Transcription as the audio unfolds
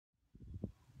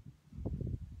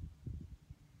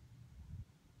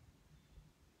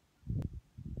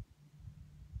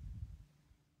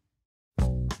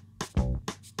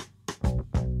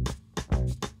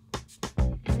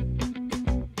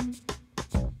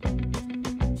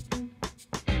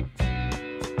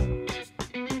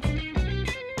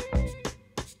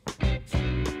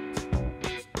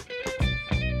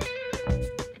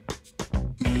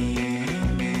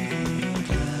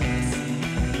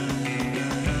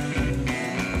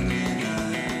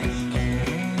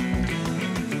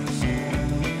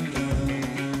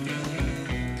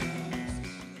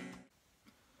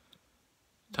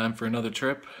Time for another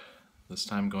trip, this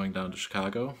time going down to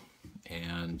Chicago,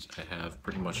 and I have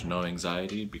pretty much no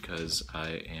anxiety because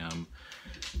I am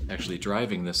actually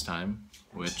driving this time,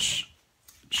 which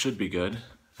should be good.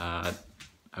 I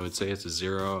would say it's a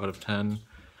 0 out of 10,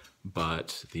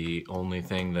 but the only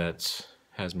thing that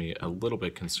has me a little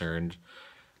bit concerned,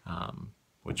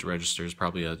 which registers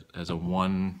probably as a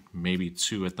 1, maybe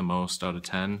 2 at the most out of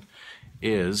 10,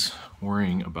 is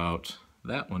worrying about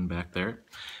that one back there,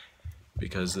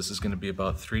 because this is going to be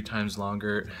about 3 times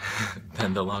longer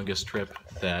than the longest trip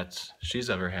that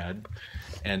she's ever had,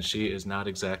 and she is not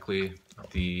exactly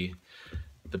the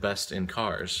best in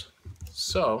cars.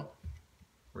 So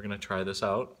we're going to try this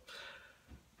out.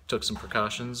 Took some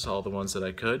precautions, all the ones that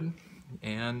I could,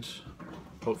 and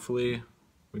hopefully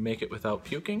we make it without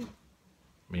puking,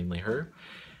 mainly her,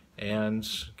 and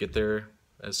get there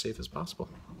as safe as possible.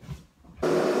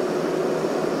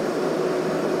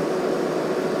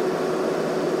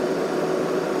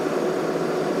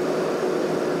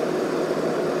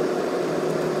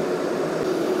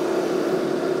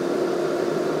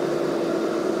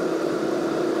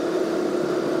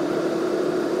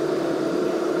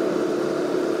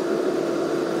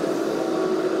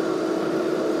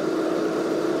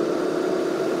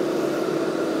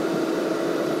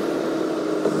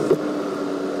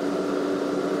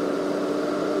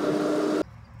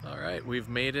 We've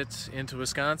made it into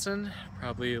Wisconsin,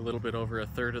 probably a little bit over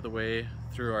 1/3 of the way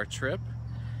through our trip,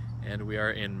 and we are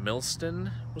in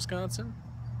Millston, Wisconsin.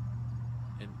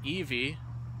 And Evie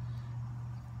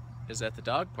is at the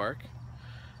dog park.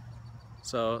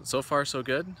 So far so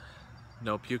good.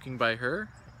 No puking by her,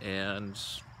 and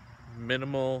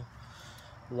minimal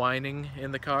whining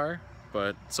in the car,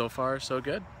 but so far so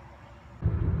good.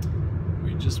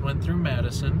 We just went through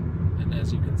Madison, and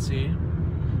as you can see,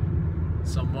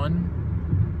 someone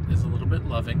is a little bit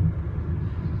loving,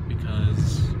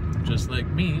 because just like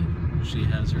me, she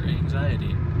has her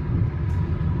anxiety.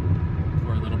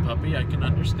 Poor little puppy, I can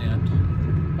understand,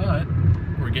 but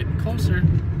we're getting closer.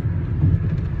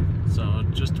 So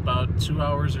just about 2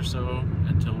 hours or so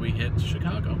until we hit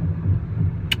Chicago.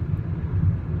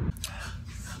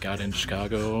 Got into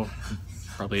Chicago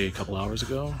probably a couple hours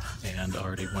ago and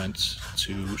already went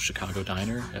to Chicago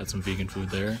Diner, had some vegan food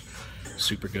there.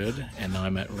 Super good, and now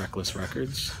I'm at Reckless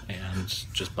Records and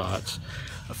just bought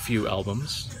a few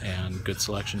albums, and good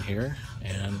selection here,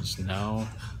 and now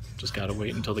just gotta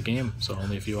wait until the game, so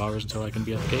only a few hours until I can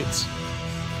be at the gates.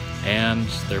 And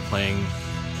they're playing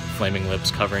Flaming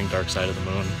Lips covering Dark Side of the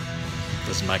Moon.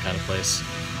 This is my kind of place.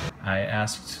 I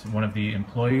asked one of the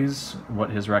employees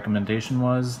what his recommendation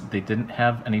was. They didn't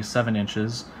have any 7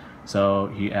 inches, so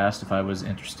he asked if I was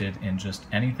interested in just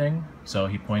anything, so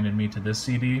he pointed me to this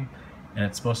CD. And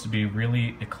it's supposed to be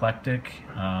really eclectic,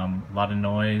 a lot of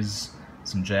noise,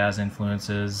 some jazz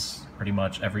influences, pretty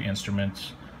much every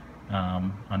instrument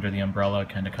under the umbrella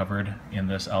kind of covered in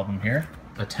this album here.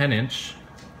 A 10-inch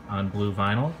on blue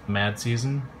vinyl, Mad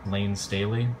Season, Lane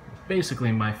Staley.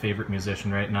 Basically my favorite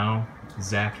musician right now,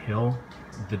 Zach Hill,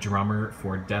 the drummer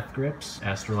for Death Grips,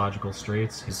 Astrological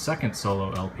Straits, his second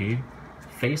solo LP,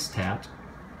 Face Tat,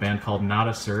 band called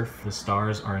Nada Surf, The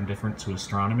Stars Are Indifferent to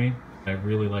Astronomy. I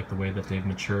really like the way that they've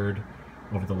matured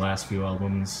over the last few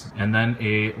albums. And then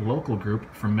a local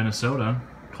group from Minnesota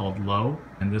called Low,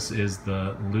 and this is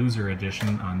the Loser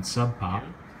edition on Sub Pop.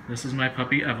 This is my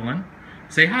puppy Evelyn.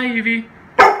 Say hi, Evie!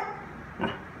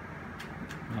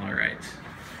 Alright.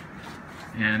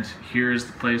 And here's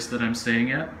the place that I'm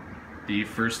staying at. The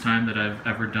first time that I've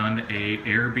ever done a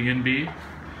Airbnb. I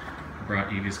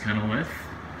brought Evie's kennel with.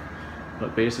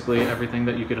 But basically everything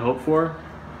that you could hope for.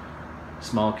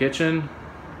 Small kitchen,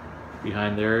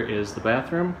 behind there is the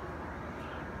bathroom.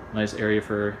 Nice area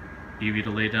for Evie to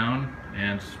lay down,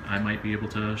 and I might be able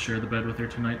to share the bed with her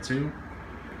tonight too.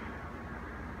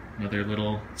 Another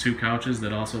little 2 couches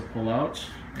that also pull out,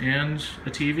 and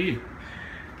a TV.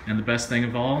 And the best thing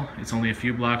of all, it's only a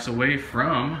few blocks away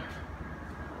from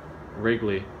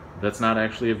Wrigley. That's not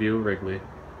actually a view of Wrigley,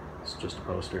 it's just a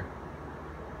poster.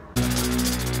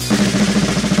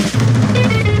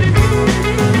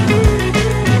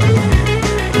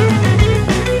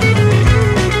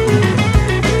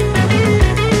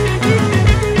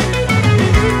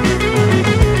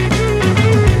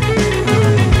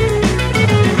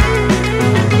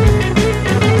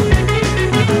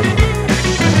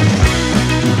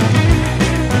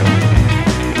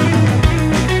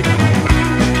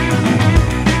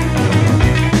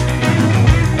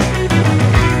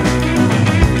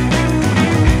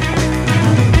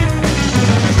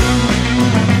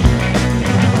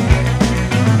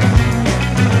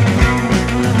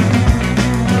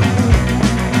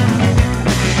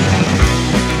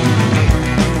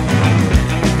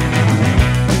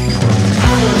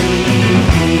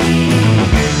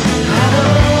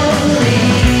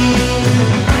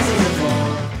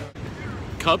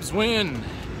 Cubs win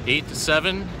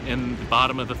 8-7 in the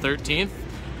bottom of the 13th.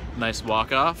 Nice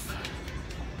walk-off.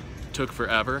 Took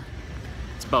forever.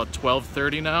 It's about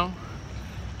 12:30 now.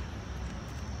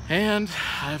 And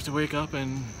I have to wake up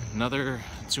in another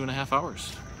 2.5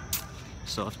 hours.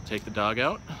 Still have to take the dog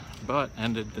out, but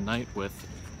ended the night with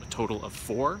a total of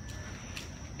 4.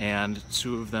 And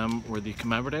 2 of them were the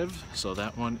commemorative, so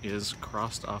that one is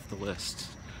crossed off the list.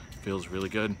 Feels really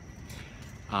good.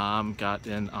 Got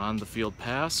in on the field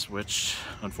pass, which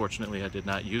unfortunately I did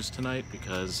not use tonight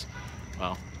because,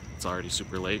 well, it's already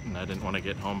super late and I didn't want to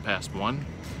get home past 1.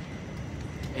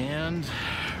 And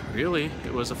really,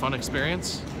 it was a fun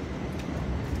experience.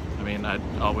 I mean, I'd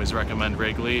always recommend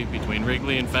Wrigley. Between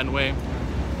Wrigley and Fenway,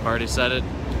 I've already said it,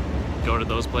 go to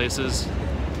those places.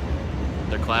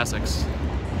 They're classics.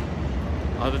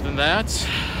 Other than that,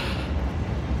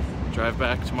 drive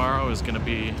back tomorrow is going to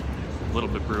be a little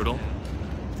bit brutal,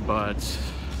 but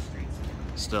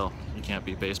still, you can't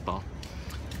beat baseball.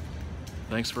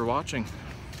 Thanks for watching,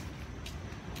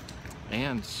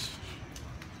 and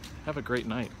have a great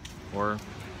night, or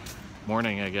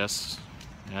morning, I guess,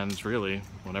 and really,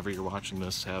 whenever you're watching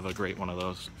this, have a great one of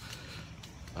those.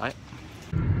 Bye.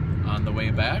 On the way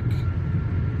back,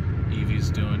 Evie's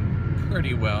doing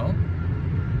pretty well.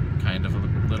 Kind of a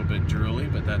little bit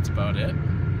drooly, but that's about it.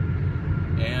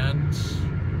 And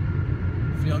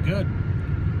feel good.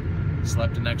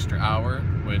 Slept an extra hour,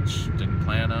 which didn't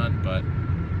plan on, but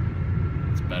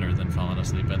it's better than falling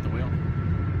asleep at the wheel.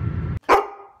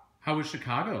 How was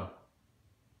Chicago?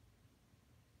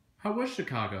 How was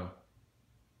Chicago?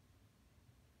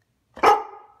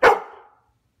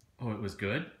 Oh, it was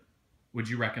good? Would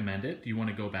you recommend it? Do you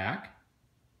want to go back?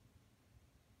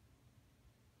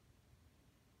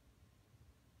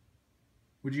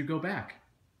 Would you go back?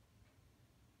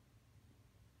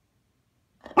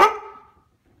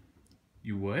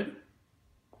 You would?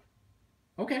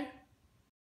 Okay.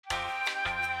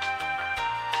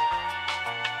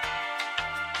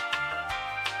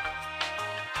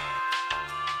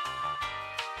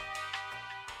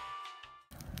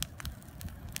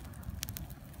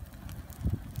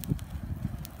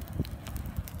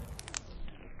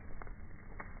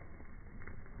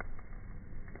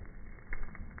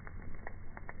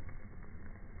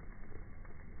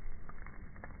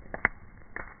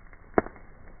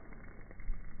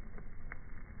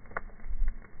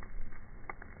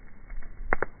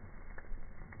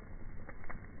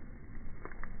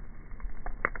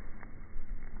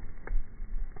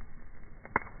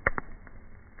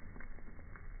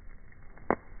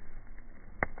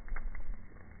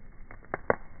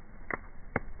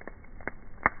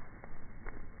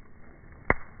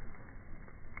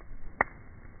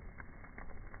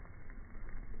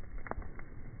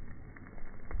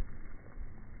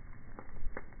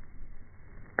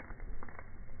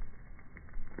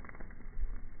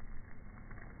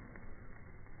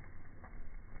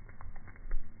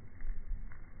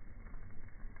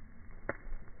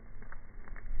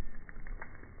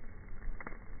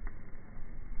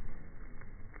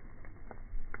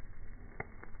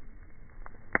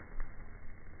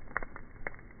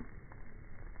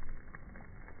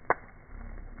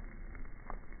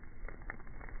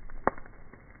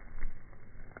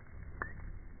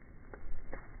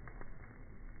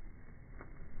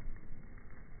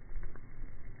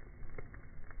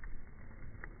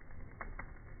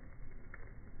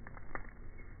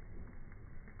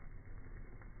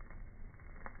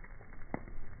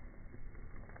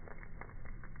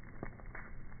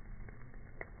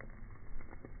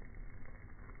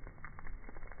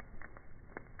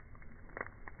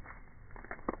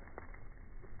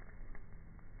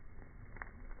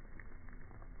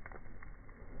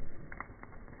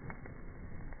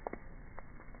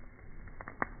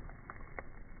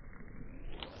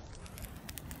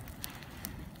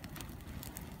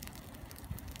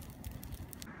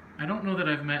 I don't know that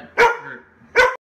I've met